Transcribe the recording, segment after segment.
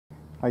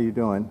How you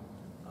doing?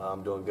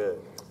 I'm doing good.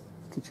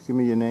 Could you give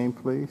me your name,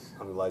 please?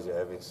 I'm Elijah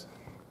Evans.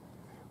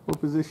 What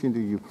position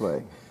do you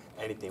play?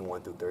 Anything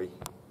 1 through 3.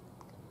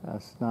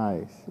 That's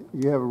nice.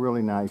 You have a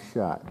really nice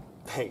shot.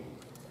 Thank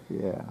you.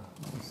 Yeah,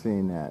 I've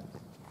seen that.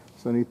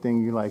 So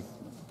anything you like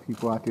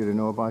people out there to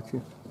know about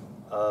you?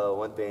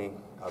 One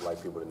thing I'd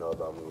like people to know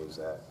about me is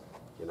that,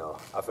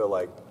 I feel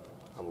like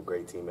I'm a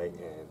great teammate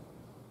and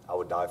I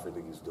would die for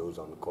these dudes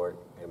on the court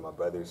and my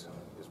brothers.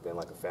 It's been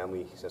like a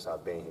family since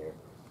I've been here.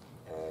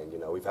 And,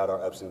 we've had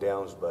our ups and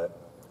downs, but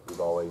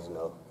we've always,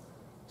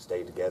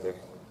 stayed together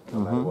no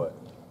matter what.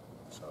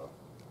 So,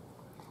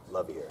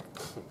 love you here.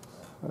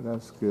 Oh,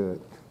 that's good.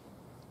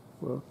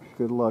 Well,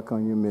 good luck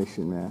on your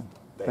mission, man.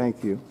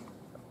 Thank you.